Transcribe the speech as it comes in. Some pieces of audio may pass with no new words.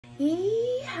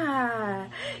Yeah,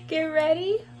 get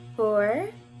ready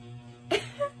for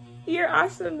your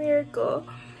awesome miracle.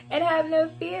 And have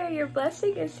no fear, your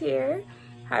blessing is here.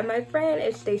 Hi, my friend,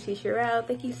 it's Stacie Cherill.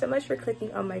 Thank you so much for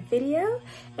clicking on my video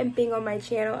and being on my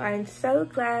channel. I'm so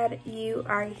glad you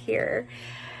are here.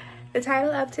 The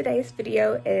title of today's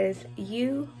video is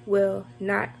You Will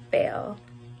Not Fail.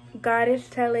 God is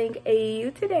telling you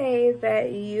today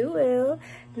that you will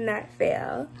not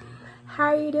fail. How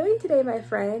are you doing today, my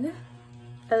friend?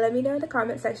 Let me know in the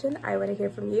comment section. I want to hear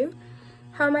from you.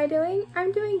 How am I doing?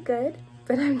 I'm doing good,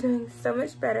 but I'm doing so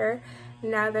much better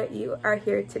now that you are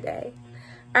here today.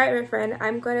 All right, my friend,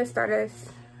 I'm going to start us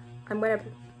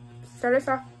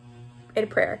off in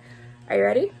prayer. Are you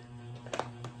ready?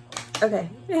 Okay.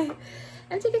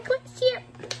 I'm taking a quick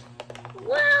sip.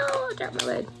 Whoa, I dropped my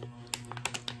lid.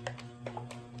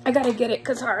 I gotta get it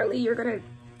because Harley,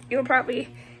 you'll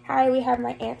probably Harley have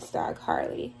my aunt's dog,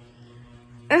 Harley.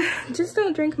 Just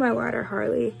don't drink my water,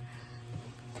 Harley.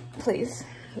 Please,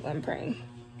 I'm praying.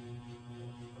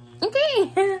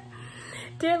 Okay.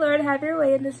 Dear Lord, have your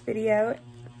way in this video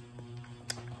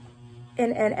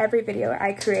and every video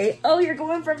I create. Oh, you're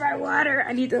going for my water.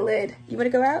 I need the lid. You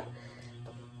want to go out?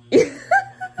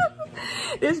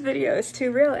 This video is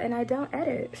too real and I don't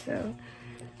edit, so,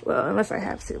 well, unless I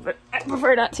have to, but I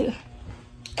prefer not to.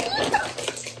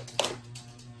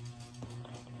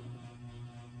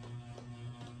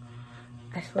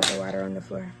 I spilled the water on the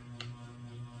floor.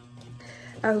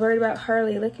 I was worried about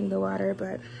Harley licking the water,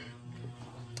 but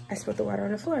I spilled the water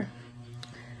on the floor.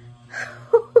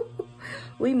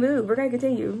 We move. We're going to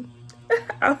continue.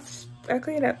 I'll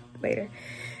clean it up later.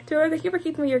 Dear Lord, thank you for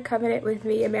keeping your covenant with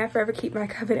me, and may I forever keep my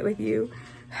covenant with you.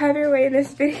 Have your way in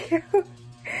this video.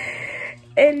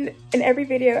 In every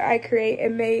video I create,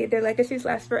 and may their legacies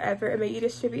last forever, and may you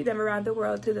distribute them around the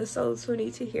world to the souls who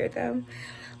need to hear them.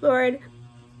 Lord,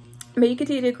 may you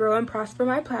continue to grow and prosper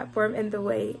my platform in the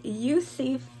way you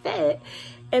see fit,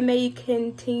 and may you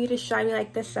continue to shine me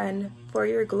like the sun for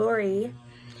your glory.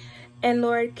 And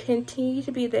Lord, continue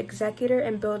to be the executor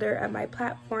and builder of my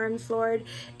platforms, Lord,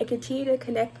 and continue to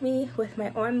connect me with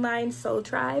my online soul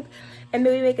tribe, and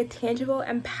may we make a tangible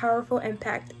and powerful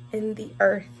impact in the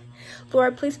earth.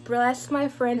 Lord, please bless my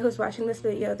friend who's watching this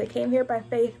video. They came here by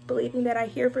faith, believing that I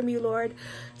hear from you, Lord.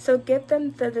 So give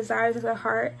them the desires of their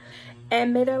heart,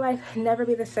 and may their life never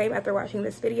be the same after watching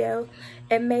this video,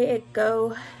 and may it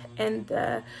go in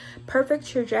the perfect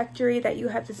trajectory that you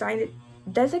have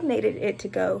designated it to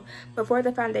go before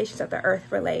the foundations of the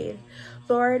earth were laid.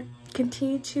 Lord,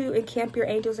 continue to encamp your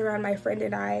angels around my friend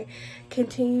and I.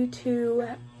 Continue to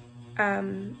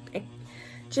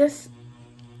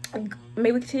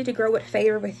may we continue to grow with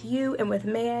favor with you and with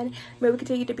man. May we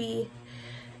continue to be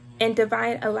in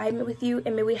divine alignment with you,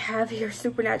 and may we have your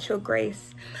supernatural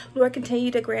grace. Lord,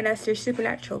 continue to grant us your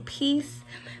supernatural peace.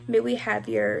 May we have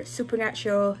your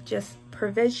supernatural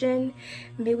provision.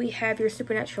 May we have your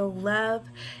supernatural love.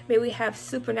 May we have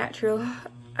supernatural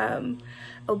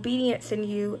obedience in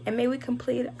you, and may we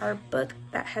complete our book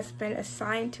that has been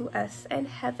assigned to us in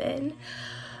heaven.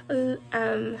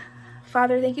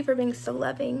 Father, thank you for being so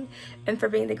loving and for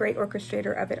being the great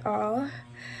orchestrator of it all.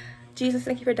 Jesus,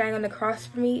 thank you for dying on the cross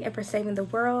for me and for saving the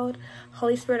world.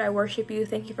 Holy Spirit, I worship you.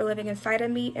 Thank you for living inside of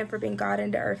me and for being God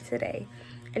in the earth today.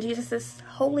 In Jesus'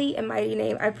 holy and mighty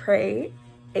name, I pray.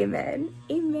 Amen.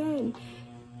 Amen.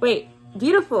 Wait,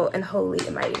 beautiful and holy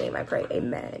and mighty name, I pray.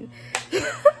 Amen.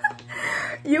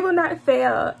 You will not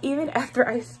fail, even after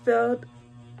I spilled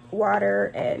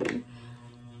water and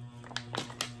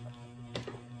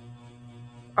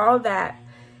all that.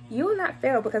 You will not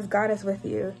fail because God is with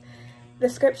you. The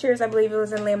scriptures, I believe it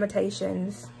was in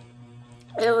Lamentations.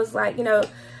 It was like, you know,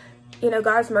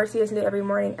 God's mercy is new every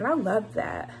morning, and I love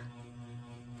that.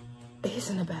 He's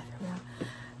in the bathroom now.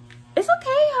 It's okay,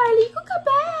 Harley. You can come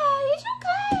back. It's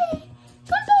okay.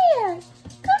 Come there.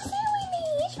 Come sit with me.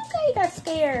 It's okay. You got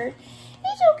scared.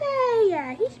 It's okay.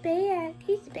 Yeah, he's back.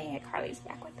 He's back. Harley's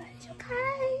back with us. It's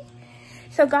okay.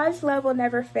 So God's love will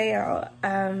never fail.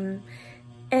 And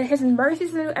his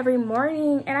mercies are new every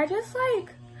morning. And I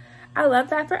love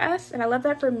that for us. And I love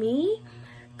that for me.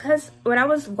 Because when I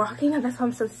was walking, that's why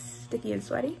I'm so sticky and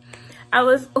sweaty. I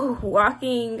was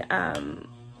walking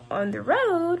on the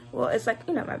road. Well, it's like,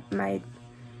 you know, my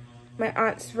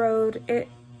aunt's road.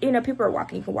 People are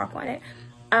walking, you can walk on it.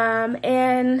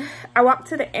 And I walked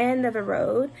to the end of the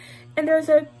road, and there's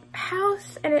a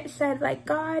house, and it said like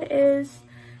God is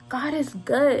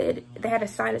good. They had a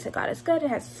sign that said God is good. It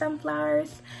has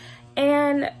sunflowers,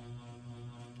 and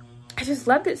I just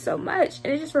loved it so much.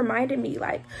 And it just reminded me,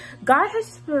 like, God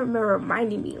has been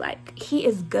reminding me, like, he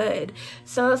is good.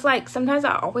 So it's like, sometimes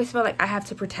I always feel like I have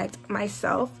to protect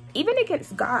myself, even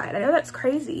against God. I know that's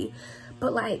crazy,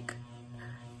 but like,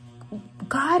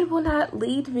 God will not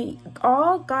lead me.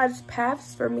 All God's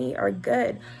paths for me are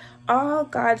good. All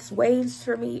God's ways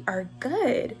for me are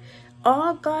good.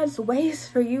 All God's ways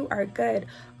for you are good.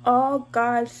 All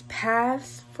God's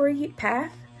paths for you,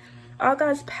 all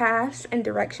God's paths and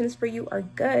directions for you are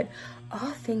good.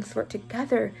 All things work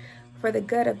together for the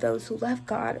good of those who love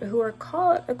God, who are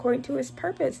called according to his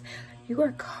purpose. You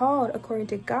are called according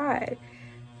to God.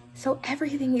 So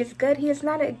everything is good. He's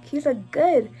a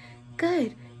good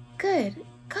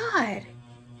God.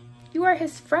 You are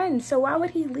his friend. So why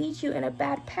would he lead you in a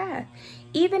bad path?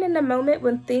 Even in the moment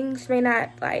when things may not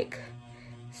like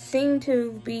seem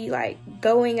to be like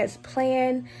going as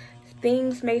planned,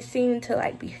 things may seem to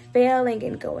like be failing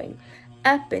and going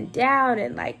up and down,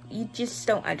 and like you just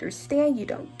don't understand, you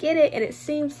don't get it, and it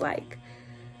seems like,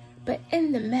 but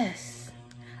in the mess,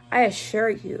 I assure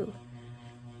you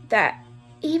that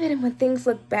even when things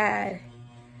look bad,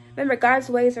 remember, God's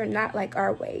ways are not like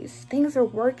our ways. Things are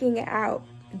working out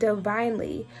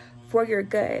divinely for your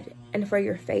good and for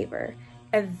your favor,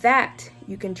 and that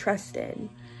you can trust in.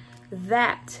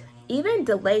 That even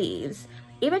delays,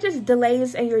 even just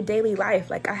delays in your daily life,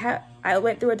 like I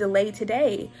went through a delay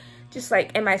today, just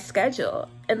like in my schedule,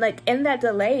 and like in that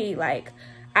delay, like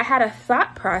I had a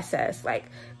thought process,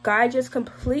 like God just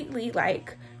completely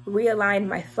like realigned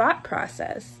my thought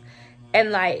process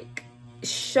and like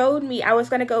showed me I was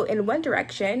going to go in one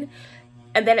direction,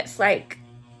 and then it's like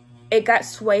it got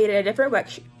swayed in a different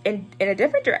direction, in a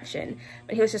different direction.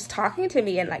 But he was just talking to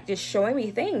me and like just showing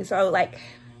me things. So like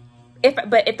if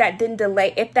that didn't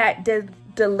delay, if that did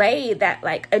delay that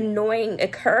like annoying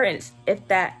occurrence, if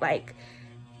that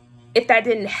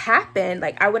didn't happen,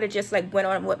 like I would have just like went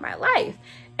on with my life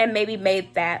and maybe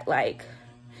made that, like,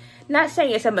 not saying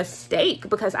it's a mistake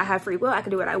because I have free will, I can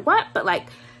do what I want, but like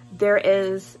there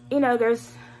is, you know,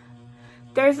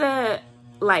 there's a,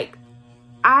 like,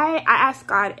 I ask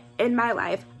God in my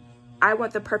life, I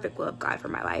want the perfect will of God for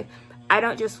my life. I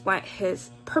don't just want his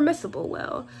permissible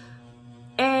will.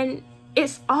 And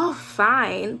it's all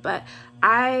fine, but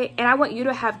I want you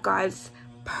to have God's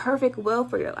perfect will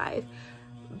for your life.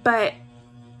 But,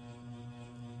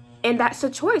 and that's a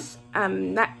choice.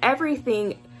 Not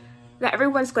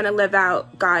everyone's going to live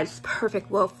out God's perfect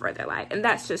will for their life. And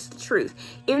that's just the truth.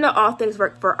 Even though all things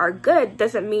work for our good,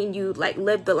 doesn't mean you like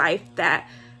live the life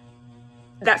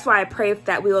that's why I pray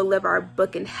that we will live our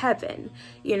book in heaven,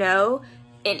 you know?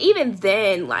 And even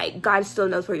then, like, God still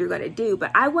knows what you're going to do, but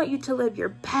I want you to live your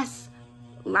best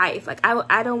life. Like,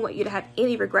 I don't want you to have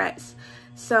any regrets.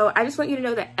 So I just want you to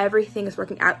know that everything is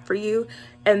working out for you,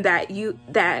 and that you,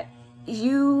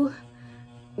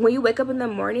 when you wake up in the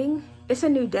morning, it's a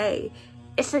new day.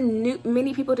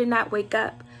 Many people did not wake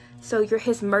up. So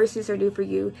his mercies are new for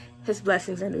you. His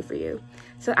blessings are new for you.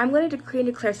 So I'm going to decree and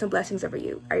declare some blessings over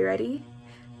you. Are you ready?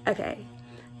 Okay.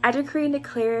 I decree and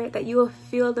declare that you will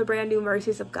feel the brand new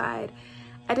mercies of God.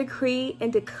 I decree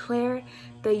and declare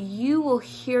that you will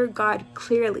hear God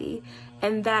clearly,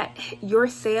 and that your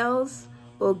sails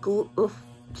will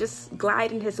just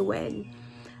glide in his wind.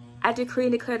 I decree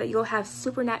and declare that you'll have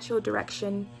supernatural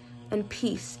direction and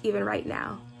peace even right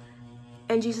now.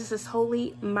 In Jesus'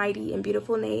 holy, mighty, and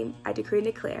beautiful name, I decree and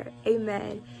declare.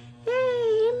 Amen.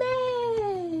 Yay,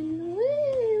 amen. Woo,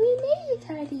 we made it,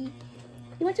 Tati.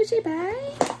 You want to say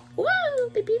bye? Whoa,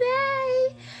 baby, bye.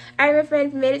 All right, my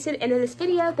friend, we made it to the end of this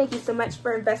video. Thank you so much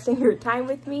for investing your time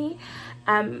with me.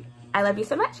 I love you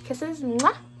so much. Kisses.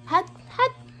 Mwah. Hug,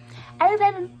 hug. All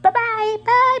right, bye-bye.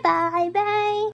 Bye-bye. Bye.